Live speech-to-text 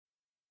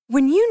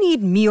When you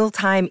need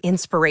mealtime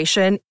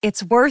inspiration,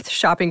 it's worth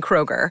shopping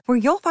Kroger, where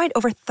you'll find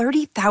over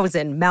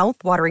 30,000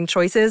 mouth-watering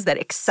choices that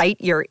excite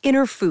your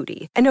inner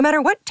foodie. And no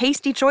matter what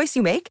tasty choice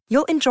you make,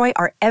 you'll enjoy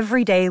our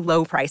everyday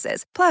low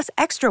prices, plus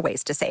extra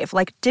ways to save,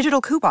 like digital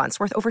coupons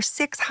worth over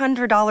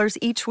 $600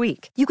 each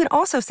week. You can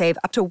also save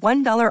up to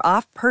 $1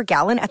 off per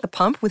gallon at the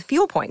pump with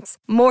fuel points.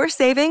 More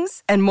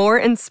savings and more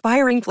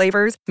inspiring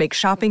flavors make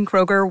shopping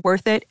Kroger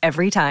worth it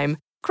every time.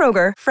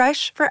 Kroger,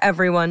 fresh for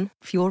everyone.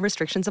 Fuel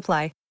restrictions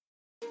apply.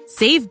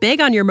 Save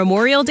big on your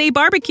Memorial Day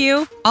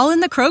barbecue, all in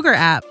the Kroger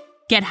app.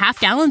 Get half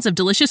gallons of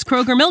delicious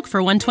Kroger milk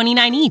for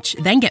 $1.29 each.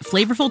 Then get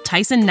flavorful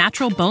Tyson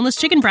natural boneless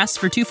chicken breasts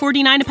for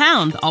 $2.49 a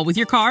pound, all with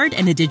your card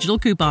and a digital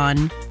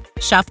coupon.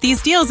 Shop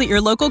these deals at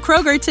your local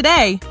Kroger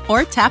today,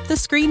 or tap the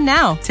screen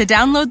now to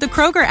download the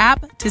Kroger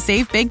app to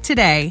save big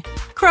today.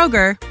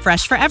 Kroger,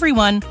 fresh for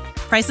everyone.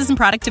 Prices and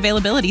product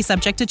availability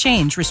subject to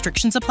change.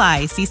 Restrictions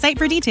apply. See site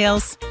for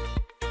details.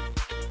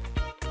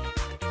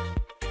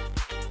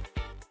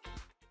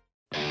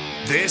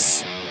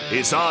 This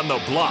is On the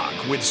Block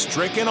with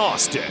Strick and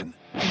Austin.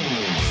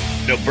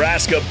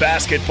 Nebraska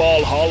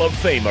Basketball Hall of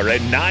Famer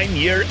and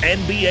 9-year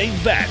NBA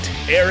vet,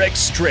 Eric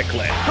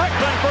Strickland.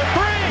 Strickland for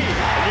three!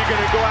 And you're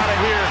going to go out of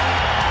here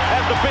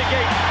as the Big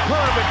 8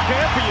 tournament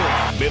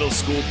champion. Middle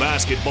school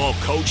basketball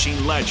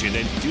coaching legend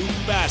and Duke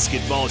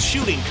basketball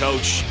shooting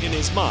coach in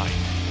his mind,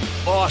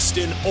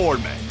 Austin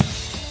Orman.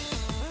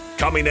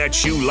 Coming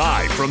at you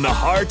live from the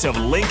heart of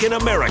Lincoln,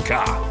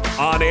 America.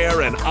 On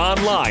air and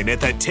online at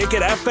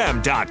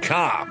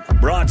theticketfm.com.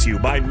 Brought to you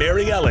by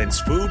Mary Ellen's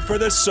Food for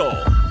the Soul.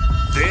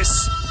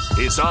 This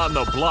is On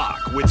the Block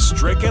with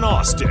Strick and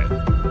Austin.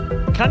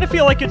 Kind of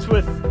feel like it's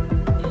with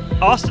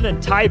Austin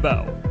and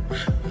Tybo.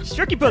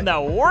 Stricky putting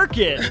that work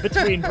in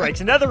between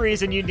breaks. Another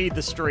reason you need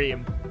the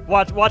stream.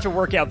 Watch a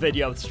workout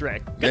video with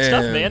Strick. Good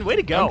stuff, man. Way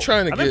to go. I'm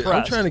trying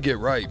to get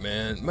right,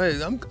 man.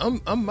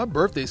 My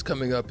birthday's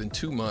coming up in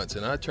 2 months,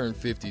 and I turned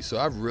 50, so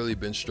I've really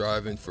been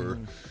striving for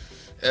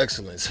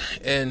excellence.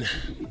 And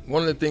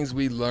one of the things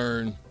we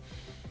learn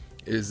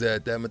is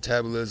that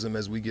metabolism,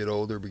 as we get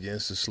older,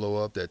 begins to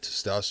slow up. That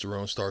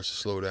testosterone starts to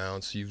slow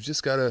down. So you've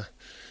just gotta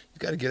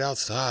get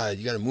outside.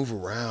 You gotta move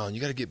around.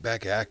 You gotta get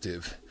back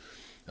active,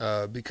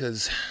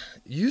 because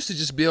you used to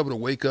just be able to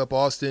wake up,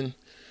 Austin,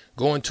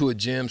 go into a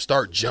gym,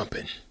 start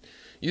jumping.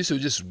 You used to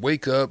just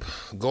wake up,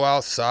 go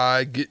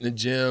outside, get in the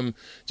gym,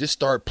 just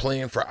start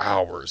playing for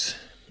hours.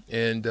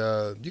 And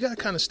you got to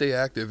kind of stay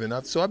active.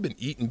 And so I've been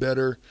eating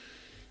better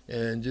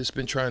and just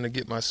been trying to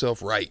get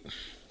myself right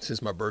since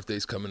my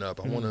birthday's coming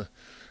up. I want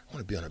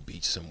to be on a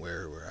beach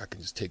somewhere where I can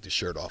just take the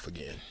shirt off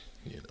again,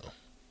 you know.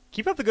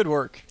 Keep up the good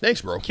work.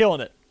 Thanks, bro. Killing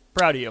it.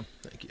 Proud of you.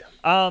 Thank you.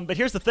 But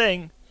here's the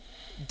thing.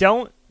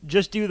 Don't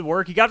just do the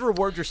work. You got to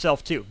reward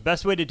yourself, too.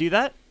 Best way to do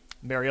that?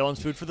 Mary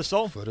Ellen's Food for the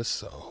Soul. For the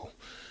soul.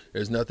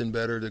 There's nothing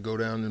better to go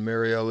down to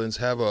Mary Ellen's,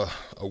 have a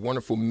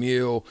wonderful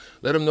meal.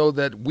 Let them know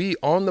that we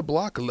on the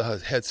block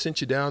had sent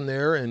you down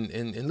there, and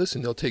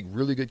listen, they'll take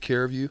really good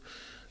care of you.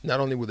 Not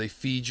only will they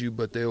feed you,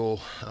 but they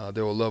will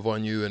love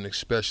on you, and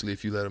especially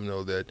if you let them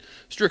know that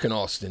Strick and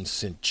Austin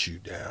sent you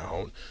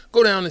down.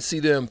 Go down and see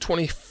them,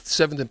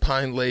 27th and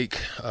Pine Lake.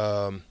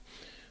 The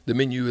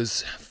menu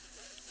is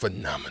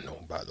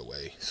phenomenal, by the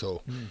way.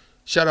 So.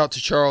 Shout out to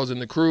Charles and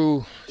the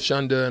crew,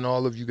 Shunda, and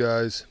all of you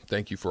guys.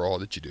 Thank you for all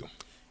that you do.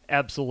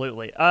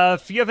 Absolutely.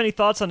 If you have any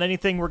thoughts on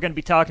anything we're going to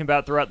be talking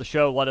about throughout the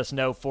show, let us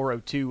know,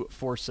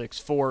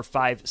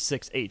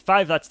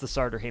 402-464-5685. That's the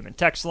Sartor Heyman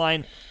text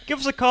line. Give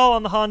us a call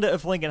on the Honda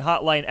of Lincoln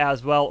hotline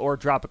as well, or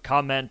drop a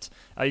comment.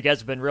 You guys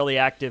have been really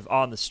active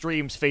on the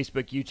streams,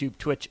 Facebook, YouTube,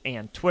 Twitch,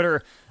 and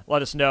Twitter.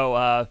 Let us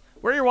know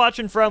where you're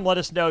watching from. Let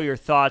us know your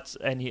thoughts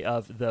any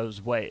of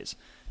those ways.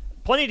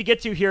 Plenty to get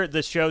to here at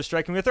this show,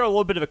 Strike. I'm going to throw a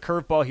little bit of a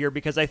curveball here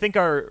because I think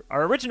our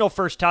original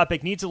first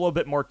topic needs a little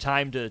bit more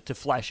time to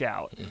flesh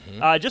out.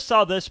 I just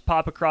saw this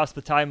pop across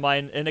the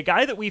timeline, and a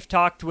guy that we've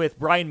talked with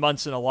Brian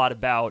Munson a lot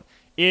about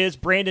is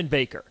Brandon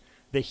Baker,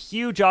 the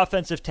huge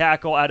offensive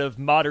tackle out of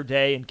Mater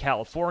Dei in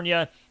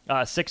California,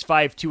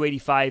 6'5",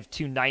 285,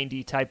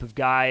 290 type of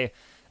guy.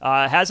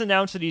 Has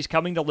announced that he's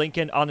coming to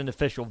Lincoln on an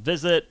official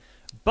visit,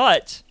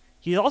 but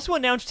he also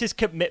announced his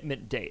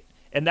commitment date,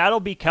 and that'll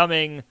be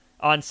coming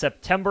on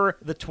September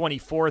the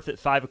 24th at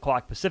 5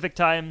 o'clock Pacific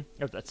time,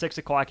 or at 6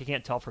 o'clock, I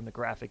can't tell from the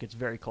graphic, it's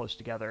very close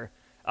together.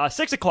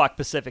 6 o'clock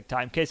Pacific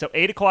time, okay, so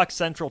 8 o'clock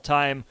Central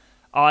time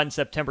on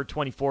September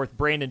 24th,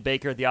 Brandon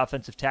Baker, the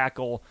offensive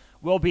tackle,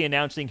 will be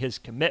announcing his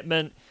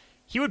commitment.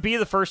 He would be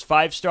the first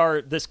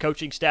 5-star this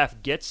coaching staff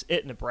gets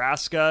at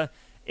Nebraska,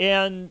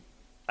 and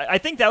I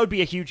think that would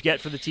be a huge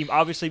get for the team,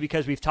 obviously,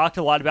 because we've talked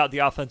a lot about the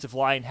offensive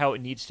line, how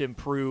it needs to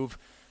improve,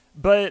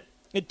 but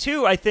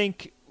two, I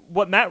think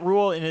what Matt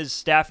Rule and his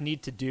staff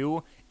need to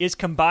do is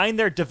combine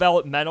their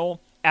developmental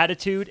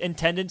attitude and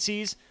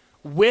tendencies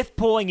with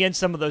pulling in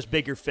some of those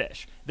bigger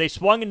fish. They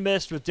swung and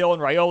missed with Dylan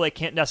Raiola.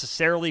 Can't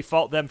necessarily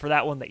fault them for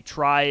that one. They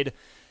tried.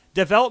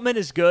 Development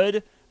is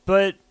good,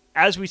 but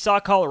as we saw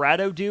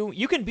Colorado do,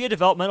 you can be a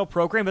developmental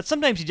program, but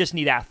sometimes you just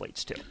need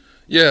athletes too.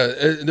 Yeah,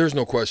 there's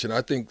no question.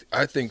 I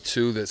think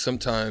too that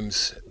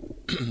sometimes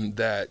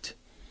that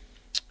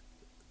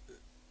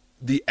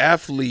the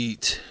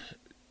athlete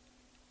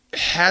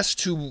has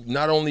to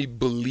not only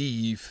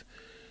believe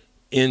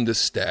in the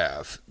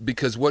staff,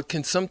 because what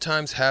can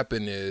sometimes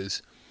happen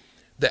is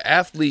the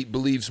athlete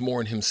believes more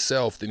in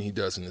himself than he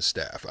does in the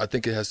staff. I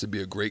think it has to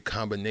be a great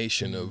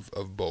combination of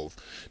both,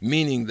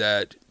 meaning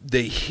that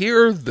they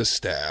hear the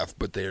staff,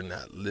 but they're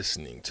not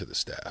listening to the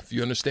staff.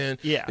 You understand?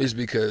 Yeah. It's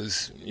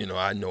because,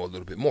 I know a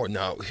little bit more.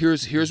 Now,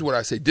 here's what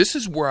I say. This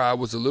is where I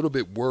was a little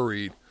bit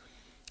worried.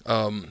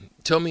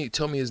 Tell me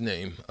his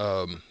name,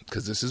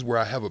 because this is where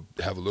I have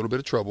a little bit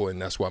of trouble,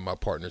 and that's why my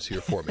partner's here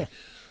for me.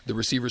 The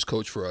receivers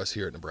coach for us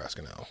here at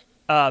Nebraska now.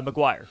 Garrett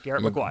McGuire.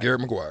 Garrett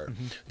McGuire.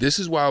 Mm-hmm. This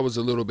is why I was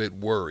a little bit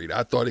worried.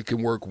 I thought it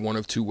could work one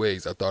of two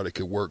ways. I thought it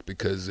could work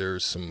because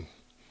there's some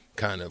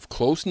kind of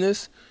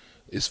closeness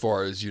as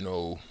far as,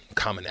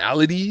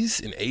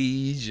 commonalities in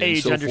age and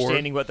so forth.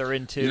 Understanding what they're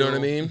into. You know what I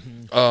mean?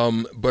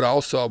 Mm-hmm. But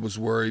also I was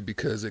worried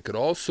because it could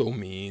also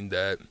mean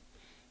that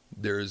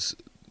there's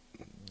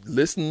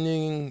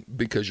listening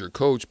because you're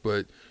coach,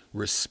 but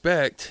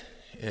respect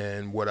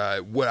and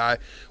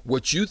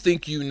what you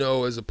think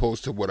as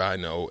opposed to what I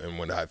know and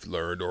what I've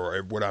learned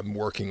or what I'm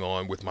working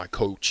on with my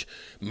coach,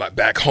 my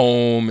back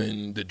home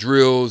and the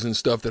drills and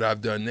stuff that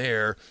I've done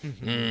there.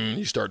 Mm-hmm.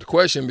 You start to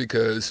question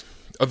because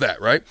of that,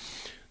 right?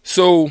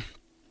 So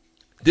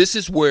this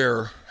is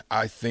where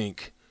I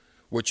think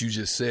what you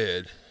just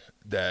said,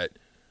 that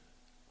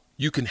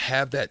you can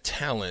have that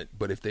talent,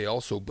 but if they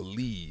also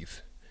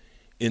believe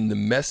in the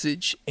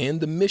message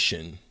and the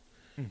mission,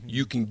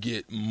 you can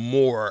get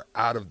more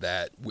out of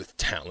that with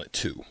talent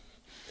too.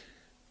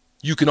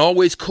 You can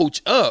always coach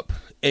up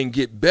and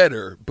get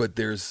better, but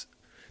that's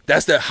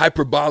that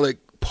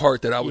hyperbolic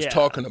part that I was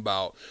talking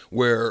about,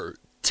 where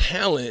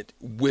talent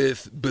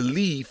with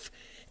belief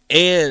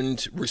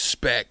and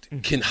respect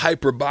can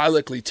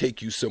hyperbolically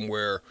take you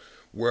somewhere,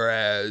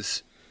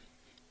 whereas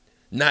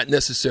not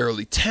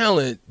necessarily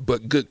talent,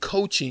 but good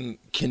coaching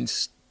can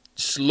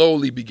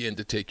slowly begin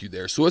to take you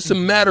there. So it's a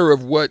matter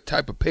of what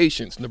type of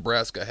patience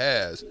Nebraska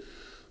has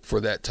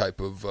for that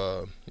type of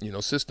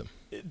system.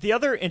 The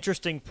other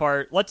interesting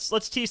part,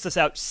 let's tease this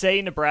out.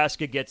 Say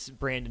Nebraska gets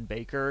Brandon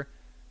Baker.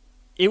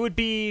 It would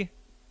be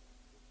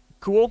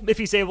cool if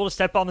he's able to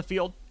step on the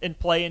field and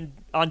play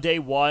on day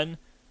one.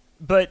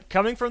 But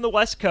coming from the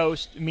West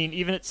Coast,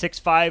 even at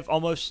 6'5",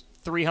 almost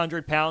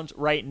 300 pounds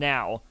right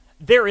now,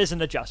 there is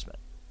an adjustment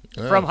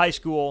from high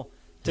school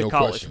to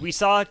college. Question. We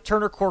saw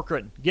Turner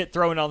Corcoran get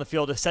thrown on the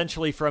field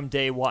essentially from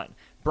day one.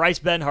 Bryce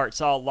Benhart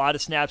saw a lot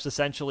of snaps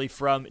essentially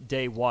from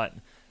day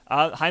one.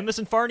 Hymas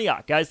and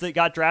Farniok, guys that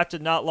got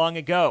drafted not long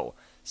ago,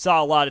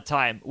 saw a lot of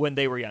time when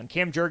they were young.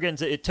 Cam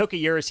Jurgens, it took a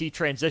year as he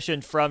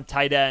transitioned from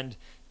tight end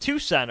to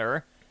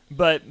center,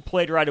 but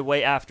played right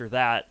away after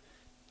that.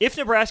 If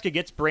Nebraska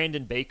gets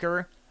Brandon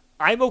Baker,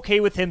 I'm okay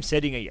with him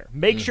sitting a year.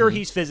 Make sure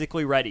he's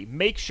physically ready.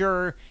 Make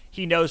sure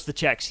he knows the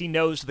checks. He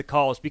knows the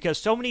calls. Because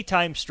so many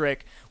times,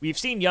 Strick, we've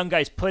seen young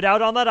guys put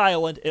out on that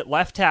island at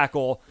left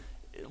tackle,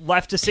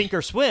 left to sink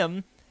or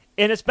swim,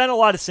 and it's been a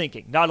lot of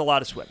sinking, not a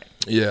lot of swimming.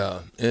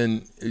 Yeah,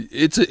 and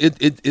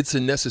it's a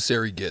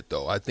necessary get,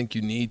 though. I think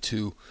you need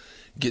to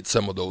get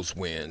some of those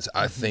wins.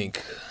 I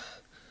think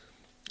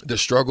the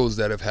struggles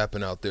that have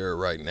happened out there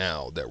right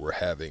now that we're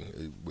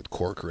having with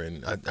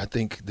Corcoran, I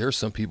think there's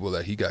some people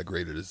that he got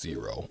graded a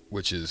 0,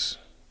 which is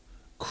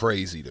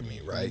crazy to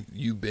me, right?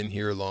 You've been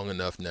here long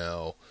enough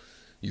now.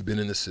 You've been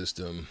in the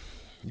system.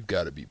 You've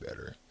got to be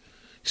better.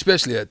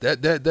 Especially at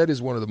that is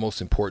one of the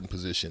most important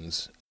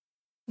positions.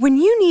 When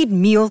you need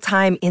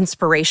mealtime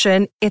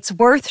inspiration, it's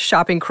worth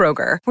shopping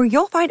Kroger, where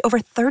you'll find over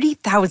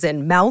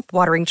 30,000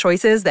 mouth-watering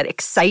choices that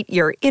excite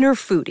your inner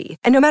foodie.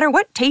 And no matter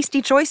what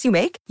tasty choice you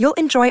make, you'll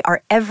enjoy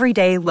our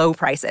everyday low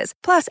prices,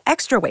 plus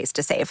extra ways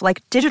to save,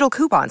 like digital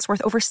coupons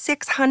worth over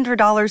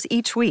 $600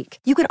 each week.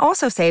 You can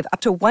also save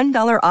up to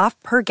 $1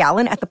 off per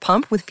gallon at the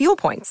pump with fuel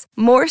points.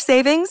 More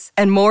savings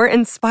and more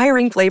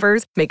inspiring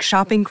flavors make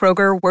shopping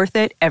Kroger worth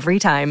it every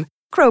time.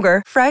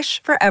 Kroger,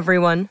 fresh for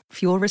everyone.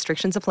 Fuel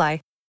restrictions apply.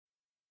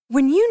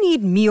 When you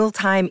need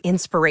mealtime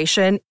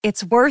inspiration,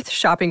 it's worth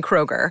shopping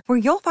Kroger, where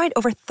you'll find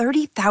over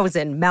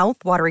 30,000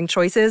 mouth-watering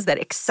choices that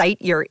excite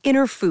your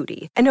inner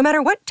foodie. And no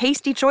matter what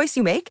tasty choice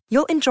you make,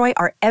 you'll enjoy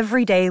our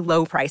everyday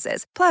low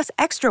prices, plus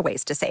extra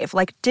ways to save,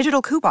 like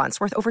digital coupons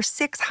worth over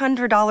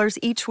 $600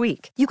 each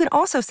week. You can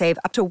also save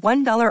up to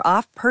 $1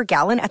 off per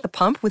gallon at the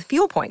pump with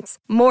fuel points.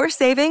 More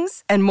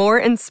savings and more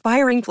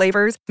inspiring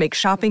flavors make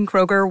shopping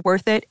Kroger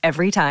worth it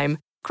every time.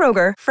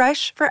 Kroger,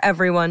 fresh for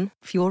everyone.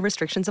 Fuel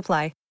restrictions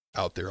apply.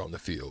 Out there on the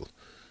field.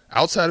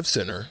 Outside of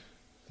center,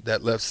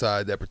 that left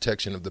side, that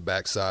protection of the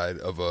backside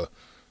of a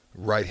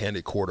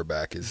right-handed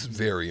quarterback is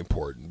very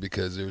important,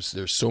 because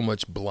there's so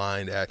much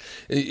blind act,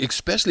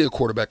 especially a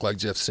quarterback like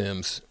Jeff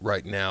Sims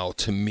right now,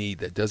 to me,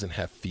 that doesn't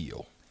have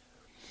feel.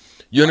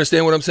 You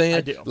understand what I'm saying?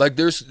 I do. Like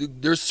there's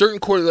certain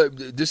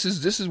quarterbacks. This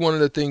is one of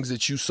the things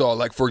that you saw.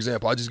 Like, for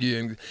example, I just give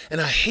you, and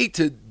I hate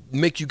to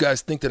make you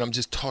guys think that I'm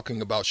just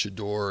talking about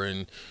Shedeur,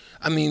 and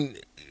I mean,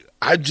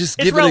 I just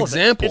It's give relevant. an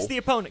example. It's the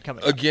opponent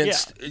coming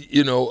against,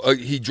 up.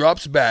 he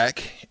drops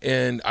back,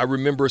 and I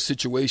remember a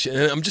situation,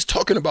 and I'm just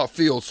talking about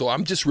field, so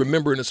I'm just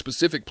remembering a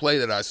specific play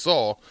that I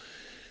saw,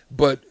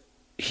 but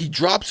he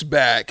drops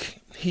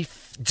back,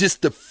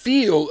 just the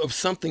feel of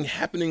something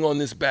happening on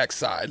this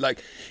backside,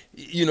 like,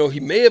 he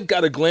may have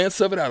got a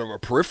glance of it out of a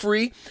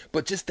periphery,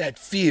 but just that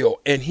feel,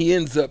 and he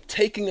ends up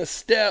taking a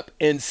step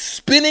and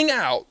spinning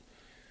out,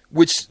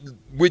 which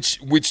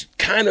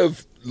kind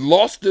of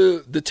lost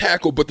the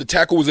tackle, but the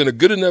tackle was in a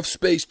good enough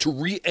space to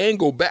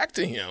re-angle back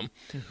to him,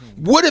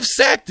 would have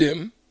sacked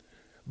him,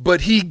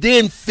 but he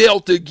then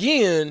felt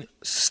again,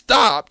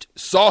 stopped,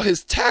 saw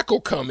his tackle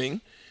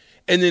coming,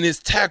 and then his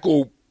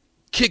tackle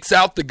kicks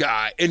out the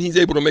guy, and he's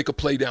able to make a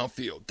play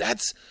downfield.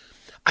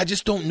 I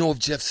just don't know if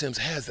Jeff Sims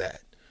has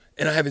that,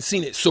 and I haven't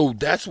seen it. So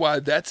that's why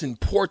that's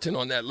important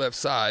on that left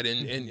side,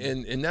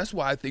 and that's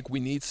why I think we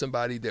need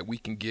somebody that we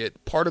can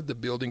get part of the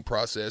building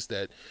process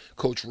that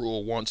Coach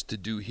Rule wants to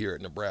do here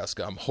at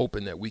Nebraska. I'm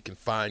hoping that we can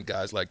find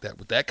guys like that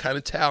with that kind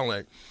of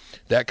talent,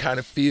 that kind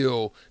of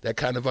feel, that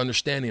kind of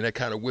understanding, that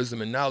kind of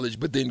wisdom and knowledge,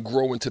 but then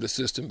grow into the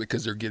system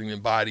because they're getting their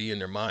body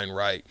and their mind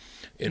right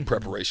in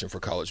preparation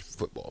for college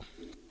football.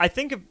 I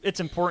think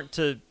it's important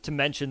to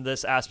mention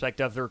this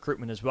aspect of the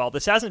recruitment as well.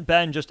 This hasn't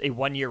been just a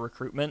one-year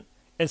recruitment.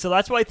 And so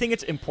that's why I think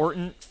it's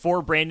important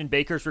for Brandon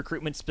Baker's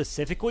recruitment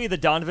specifically that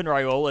Donovan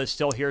Raiola is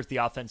still here as the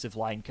offensive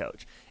line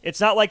coach.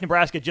 It's not like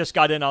Nebraska just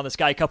got in on this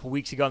guy a couple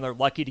weeks ago and they're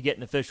lucky to get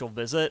an official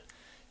visit.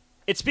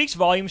 It speaks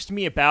volumes to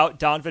me about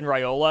Donovan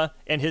Raiola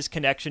and his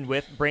connection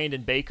with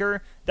Brandon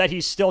Baker that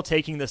he's still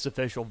taking this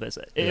official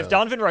visit. Yeah. If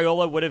Donovan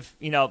Raiola would have,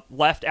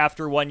 left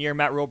after 1 year,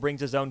 Matt Rhule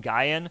brings his own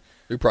guy in,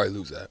 we'd probably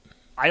lose that.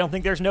 I don't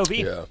think there's no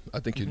V. Yeah, I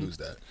think you lose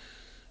that.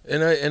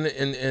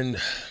 And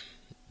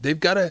they've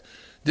got to –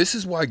 this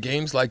is why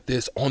games like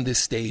this on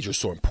this stage are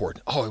so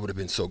important. Oh, it would have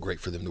been so great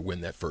for them to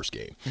win that first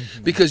game.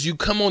 Because you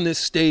come on this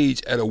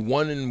stage at a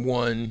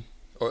 1-1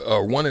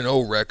 or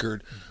 1-0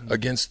 record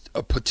against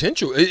a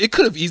potential – it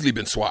could have easily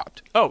been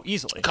swapped. Oh,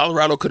 easily.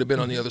 Colorado could have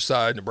been on the other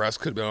side.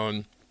 Nebraska could have been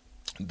on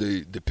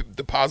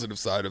the positive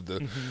side of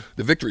the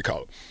victory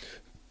column.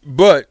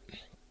 But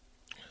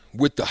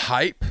with the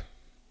hype –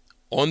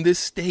 on this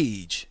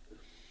stage,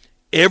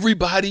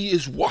 everybody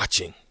is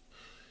watching.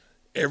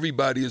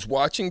 Everybody is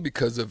watching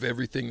because of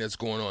everything that's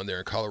going on there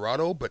in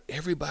Colorado, but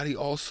everybody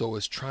also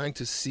is trying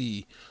to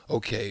see,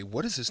 okay,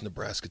 what is this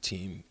Nebraska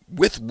team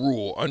with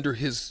Rule under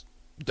his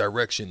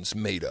directions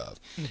made of?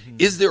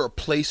 Is there a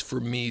place for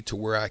me to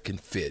where I can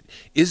fit?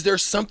 Is there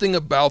something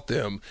about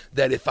them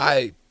that if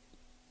I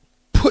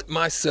put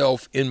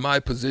myself in my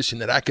position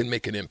that I can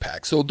make an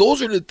impact? So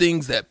those are the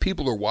things that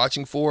people are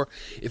watching for.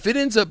 If it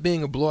ends up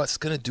being a blowout, it's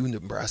going to do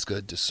Nebraska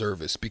a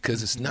disservice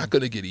because it's not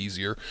going to get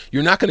easier.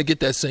 You're not going to get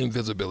that same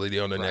visibility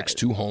on the next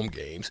 2 home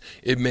games.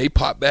 It may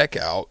pop back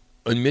out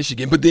in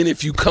Michigan, but then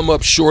if you come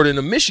up short in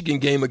a Michigan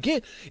game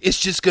again,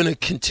 it's just going to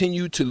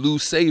continue to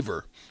lose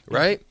savor.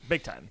 Right?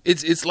 Big time.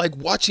 It's like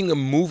watching a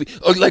movie.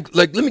 Like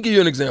let me give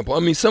you an example. I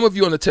mean, some of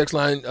you on the text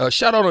line,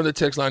 shout out on the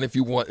text line if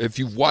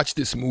you've watched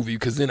this movie,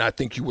 because then I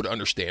think you would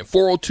understand.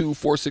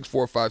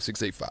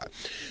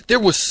 402-464-5685. There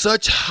was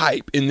such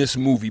hype in this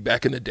movie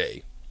back in the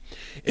day.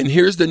 And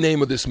here's the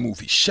name of this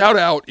movie. Shout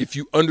out if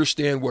you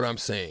understand what I'm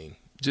saying.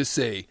 Just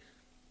say,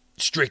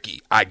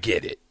 Stricky, I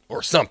get it,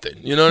 or something.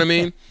 You know what I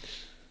mean?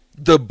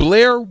 The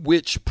Blair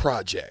Witch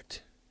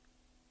Project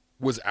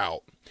was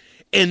out.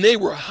 And they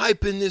were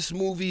hyping this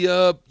movie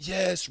up.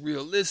 Yes,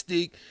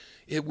 realistic.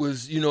 It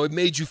was, it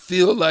made you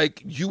feel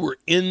like you were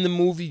in the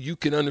movie. You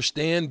can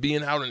understand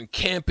being out and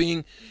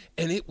camping.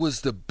 And it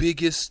was the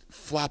biggest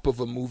flop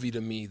of a movie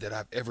to me that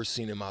I've ever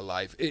seen in my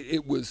life.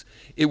 It was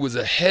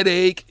a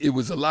headache. It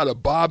was a lot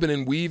of bobbing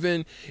and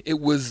weaving.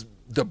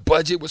 The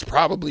budget was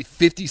probably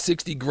 50,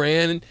 60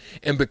 grand.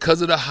 And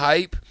because of the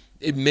hype,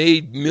 it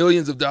made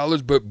millions of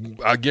dollars. But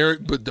I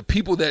guarantee, but the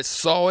people that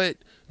saw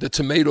it, the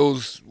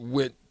tomatoes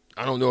went,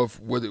 I don't know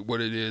what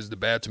it is, the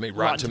bad tomato,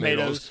 rotten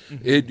tomatoes.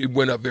 It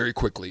went up very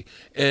quickly.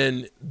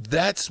 And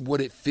that's what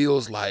it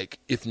feels like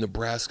if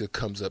Nebraska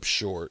comes up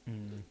short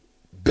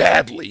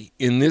badly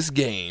in this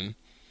game,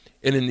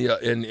 and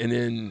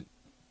then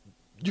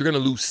you're going to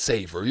lose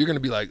savor. You're going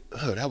to be like,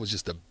 oh, that was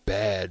just a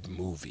bad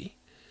movie.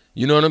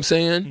 You know what I'm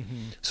saying?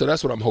 So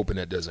that's what I'm hoping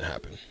that doesn't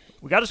happen.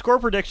 We got a score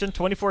prediction,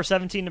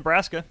 24-17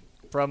 Nebraska,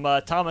 from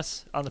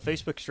Thomas on the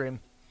Facebook stream.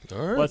 All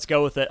right. Let's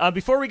go with it.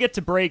 Before we get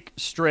to break,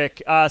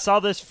 Strick, saw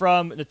this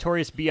from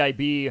Notorious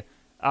B.I.B.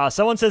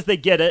 Someone says they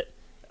get it.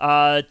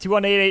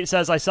 2188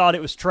 says, I saw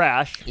it was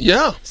trash.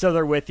 Yeah. So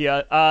they're with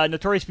you.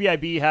 Notorious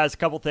B.I.B. has a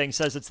couple things.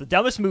 Says it's the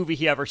dumbest movie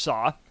he ever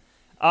saw.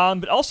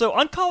 But also,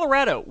 on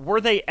Colorado,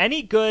 were they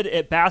any good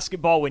at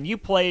basketball when you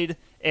played,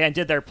 and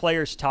did their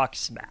players talk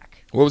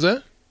smack? What was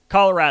that?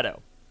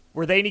 Colorado.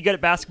 Were they any good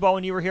at basketball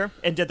when you were here,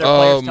 and did their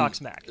players talk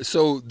smack?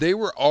 So they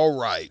were all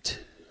right?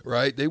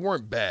 They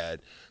weren't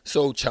bad.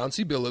 So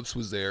Chauncey Billups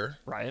was there.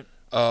 Right.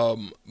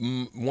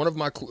 One of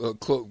my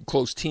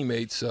close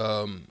teammates,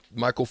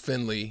 Michael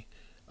Finley,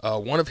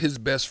 one of his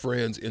best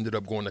friends ended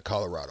up going to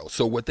Colorado.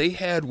 So what they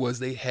had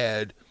was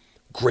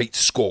great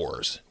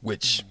scores,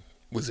 which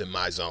was in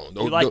my zone.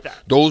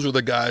 Those are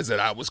the guys that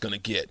I was going to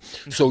get.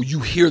 So you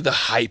hear the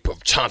hype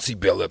of Chauncey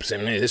Billups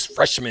and this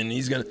freshman,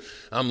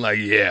 I'm like,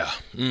 yeah,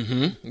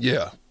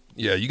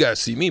 you got to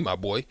see me, my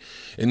boy.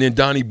 And then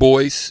Donnie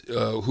Boyce,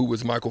 who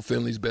was Michael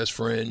Finley's best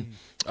friend,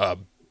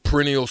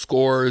 perennial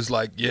scorer, is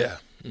like, yeah,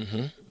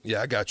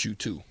 I got you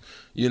too.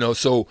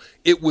 So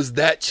it was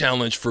that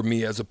challenge for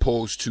me as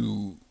opposed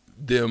to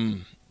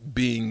them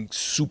being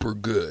super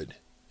good.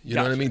 You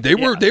know what I mean? They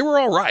were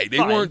all right. They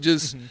weren't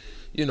just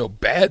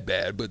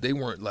bad, but they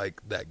weren't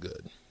like that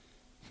good.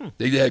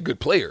 They had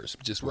good players,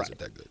 just wasn't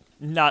that good.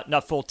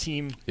 Not full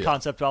team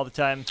concept all the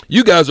time.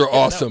 You guys are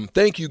awesome.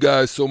 Thank you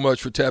guys so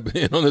much for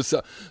tapping in on the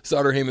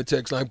Sauter Heyman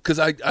text line, because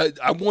I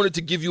wanted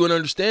to give you an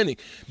understanding,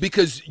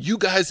 because you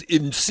guys,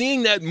 in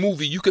seeing that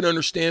movie, you can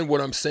understand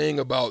what I'm saying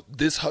about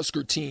this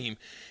Husker team,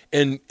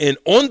 and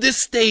on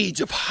this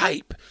stage of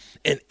hype,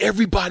 and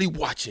everybody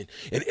watching,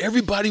 and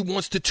everybody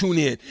wants to tune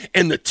in,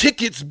 and the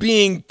tickets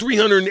being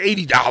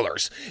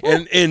 $380,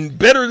 and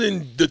better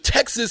than the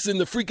Texas and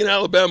the freaking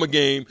Alabama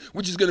game,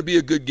 which is going to be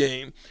a good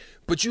game.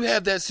 But you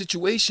have that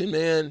situation,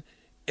 man,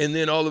 and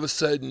then all of a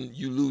sudden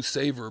you lose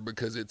savor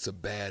because it's a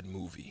bad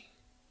movie.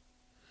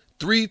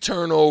 3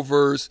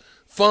 turnovers,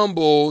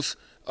 fumbles,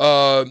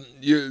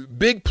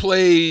 big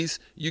plays,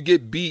 you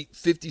get beat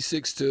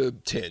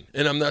 56-10.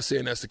 And I'm not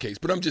saying that's the case,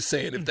 but I'm just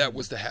saying if that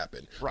was to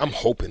happen, I'm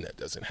hoping that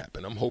doesn't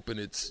happen. I'm hoping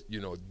it's,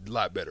 a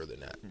lot better than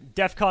that.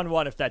 DEFCON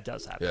 1 if that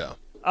does happen.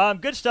 Yeah.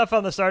 Good stuff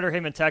on the Sauter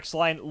Heyman text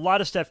line. A lot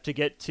of stuff to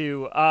get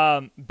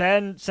to.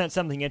 Ben sent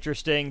something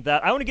interesting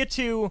that I want to get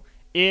to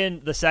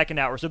in the second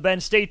hour. So, Ben,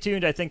 stay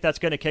tuned. I think that's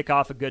going to kick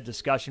off a good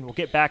discussion. We'll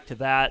get back to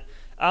that.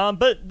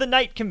 But the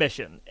Knight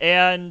Commission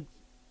and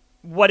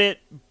what it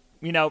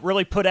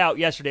really put out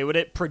yesterday, what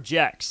it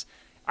projects,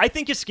 I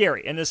think is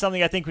scary, and it's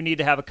something I think we need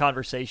to have a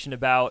conversation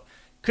about.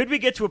 Could we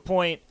get to a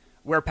point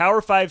where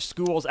Power 5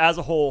 schools as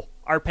a whole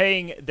are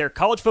paying their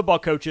college football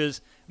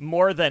coaches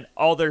more than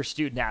all their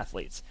student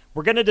athletes?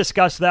 We're going to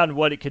discuss that and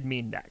what it could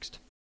mean next.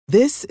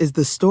 This is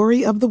the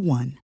story of the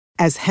one.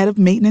 As head of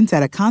maintenance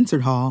at a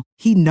concert hall,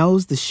 he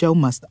knows the show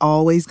must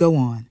always go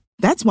on.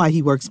 That's why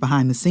he works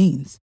behind the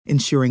scenes,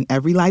 ensuring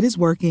every light is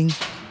working,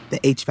 the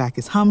HVAC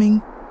is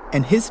humming,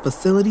 and his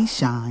facility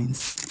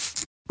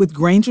shines. With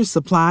Grainger's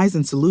supplies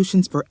and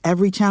solutions for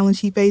every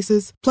challenge he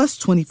faces, plus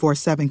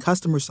 24/7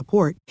 customer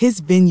support, his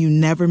venue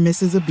never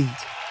misses a beat.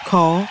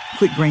 Call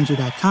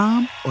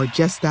quickgrainger.com or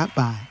just stop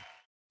by.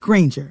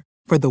 Grainger,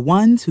 for the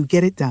ones who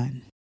get it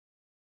done.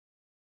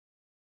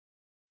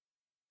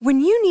 When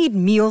you need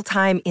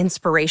mealtime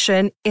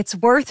inspiration, it's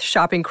worth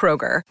shopping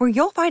Kroger, where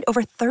you'll find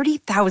over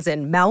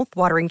 30,000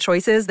 mouth-watering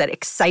choices that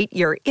excite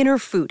your inner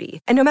foodie.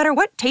 And no matter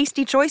what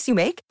tasty choice you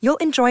make, you'll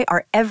enjoy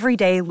our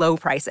everyday low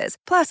prices,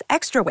 plus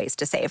extra ways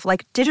to save,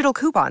 like digital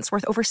coupons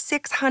worth over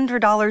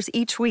 $600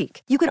 each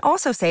week. You can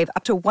also save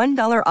up to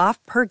 $1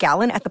 off per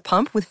gallon at the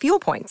pump with fuel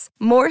points.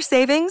 More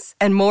savings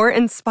and more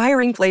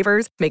inspiring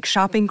flavors make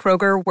shopping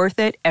Kroger worth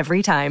it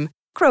every time.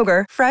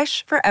 Kroger,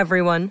 fresh for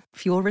everyone.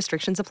 Fuel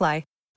restrictions apply.